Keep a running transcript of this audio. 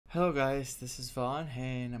Hello guys, this is Vaan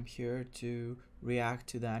and I'm here to react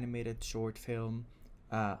to the animated short film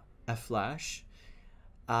A Flash.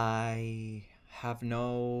 I have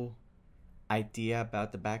no idea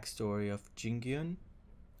about the backstory of Jing Yuan.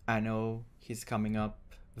 I know he's coming up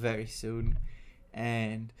very soon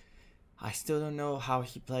and I still don't know how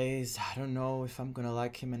he plays. I don't know if I'm gonna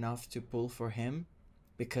like him enough to pull for him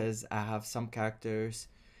because I have some characters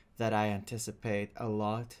that I anticipate a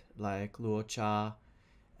lot, like Luocha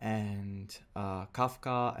and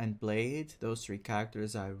KAFKA and BLADE. Those three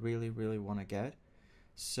characters I really want to get.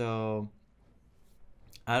 So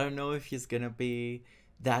I don't know if he's gonna be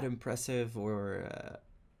that impressive or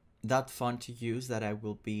that fun to use that I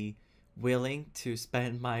will be willing to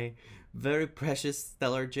spend my very precious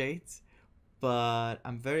stellar jades, but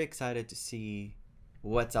I'm very excited to see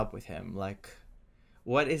what's up with him. Like,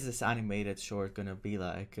 what is this animated short gonna be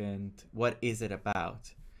like and what is it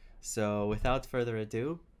about? So without further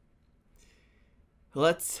ado,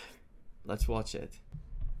 let's watch it.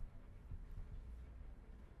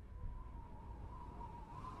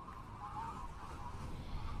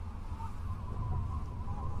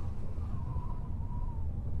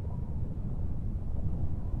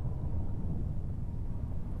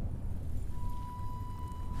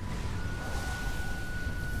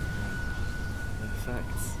 The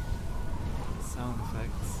effects, sound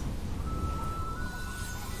effects.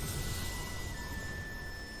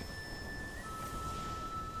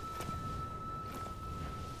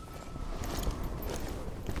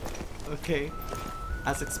 Okay,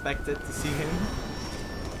 as expected to see him.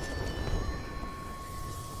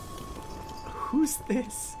 Who's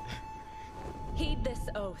this? Heed this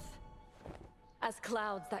oath. As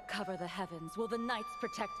clouds that cover the heavens, will the knights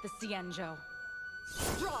protect the Xianzhou.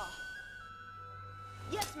 Draw!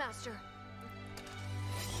 Yes, master!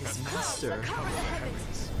 His Clouds master. that cover the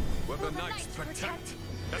heavens! Will the knights protect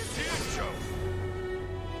the Xianzhou?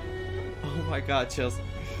 Oh my god, chills.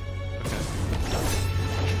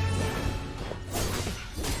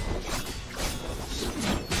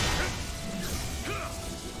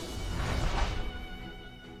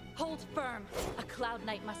 Hold firm. A cloud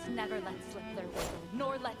knight must never let slip their will,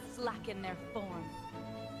 nor let slacken their form.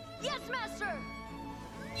 Yes, master!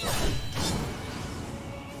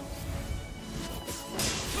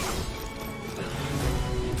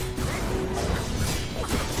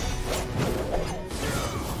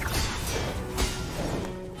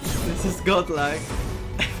 This is godlike.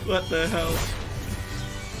 What the hell?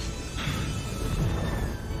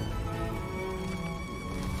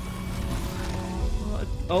 What?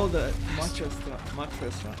 Oh, the matcha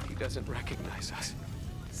stuff. He doesn't recognize us.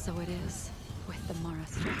 So it is with the Mara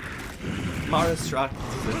struck. Mara struck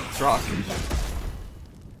the truck.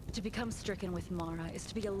 To become stricken with Mara is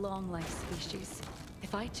to be a long-life species.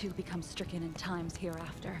 If I too become stricken in times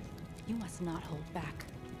hereafter, you must not hold back.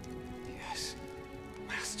 Yes,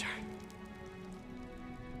 Master.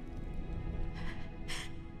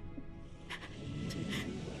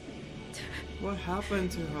 What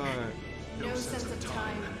happened to her? No sense of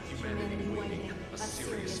time, humanity waiting, a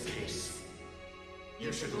serious case.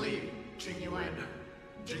 You should leave, Jing Yuan.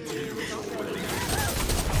 Jing Yuan.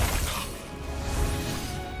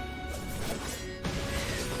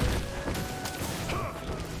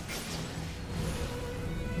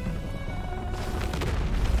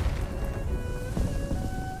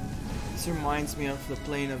 This reminds me of the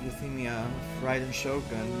plane of Euphemia of Raiden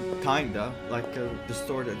Shogun, kinda, like a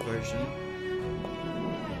distorted version.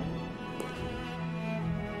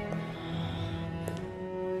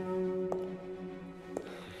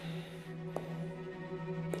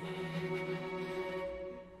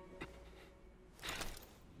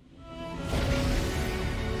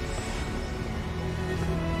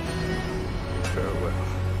 Farewell,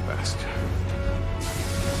 Master.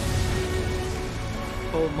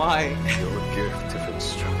 Oh my. Your gift of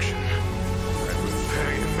instruction. I will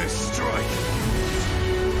pay this strike.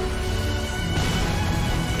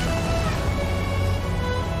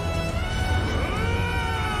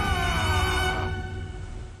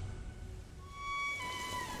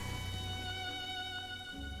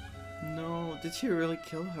 No, did he really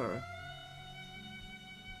kill her?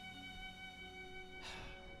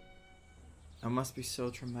 That must be so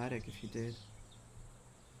traumatic if he did.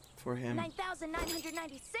 For him.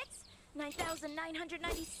 9,996,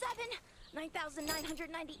 9,997,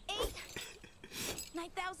 9,998,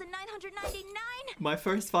 9,999, My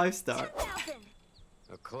first 5-star. 10,000!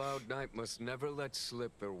 A cloud knight must never let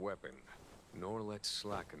slip their weapon, nor let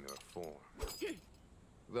slacken their form.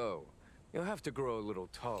 Though, you'll have to grow a little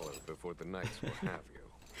taller before the knights will have you.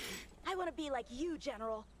 I want to be like you,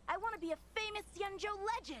 General. I want to be a famous Xianzhou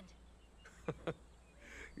legend.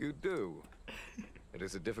 You do. It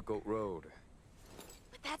is a difficult road.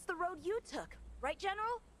 But that's the road you took, right,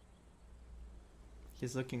 General?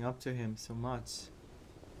 He's looking up to him so much.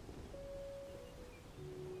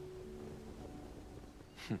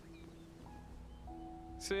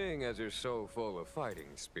 Seeing as you're so full of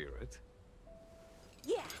fighting spirit.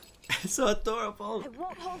 Yeah, So adorable. I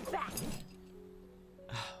won't hold back.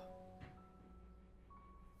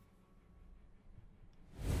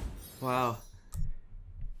 Wow.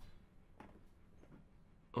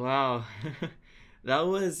 Wow. That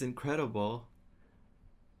was incredible.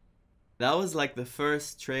 That was like the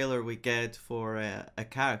first trailer we get for a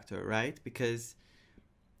character, right? Because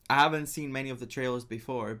I haven't seen many of the trailers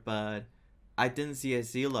before, but I didn't see a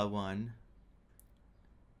Zilla one.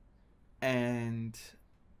 And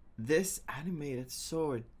this animated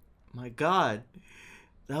sword, my god,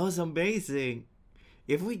 that was amazing.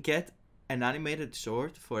 If we get an animated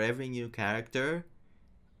sword for every new character,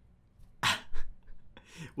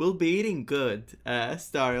 we'll be eating good.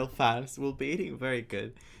 Star Rail fans will be eating very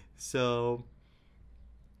good. So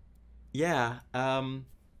yeah, that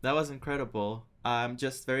was incredible. I'm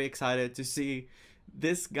just very excited to see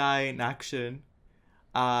this guy in action,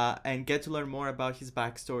 and get to learn more about his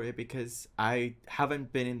backstory, because I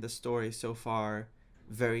haven't been in the story so far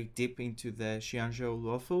very deep into the Xianzhou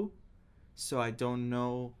Luofu, so I don't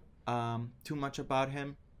know too much about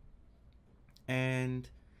him, and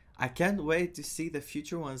I can't wait to see the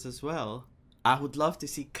future ones as well. I would love to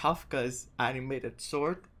see Kafka's animated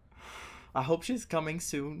sword. I hope she's coming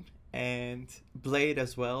soon, and Blade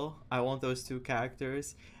as well. I want those two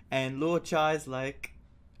characters, and Luo Cha is like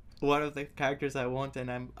one of the characters I want,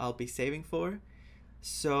 and I'll be saving for.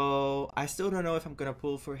 So I still don't know if I'm gonna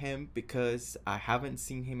pull for him, because I haven't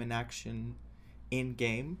seen him in action in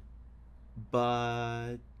game.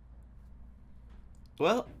 But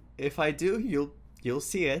well, if I do, you'll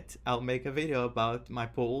see it. I'll make a video about my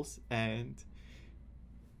pulls, and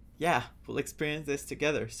yeah, we'll experience this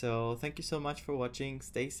together. So thank you so much for watching.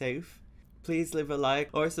 Stay safe. Please leave a like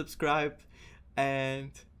or subscribe,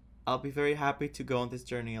 and I'll be very happy to go on this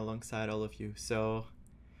journey alongside all of you. So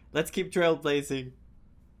let's keep trailblazing.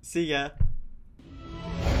 See ya.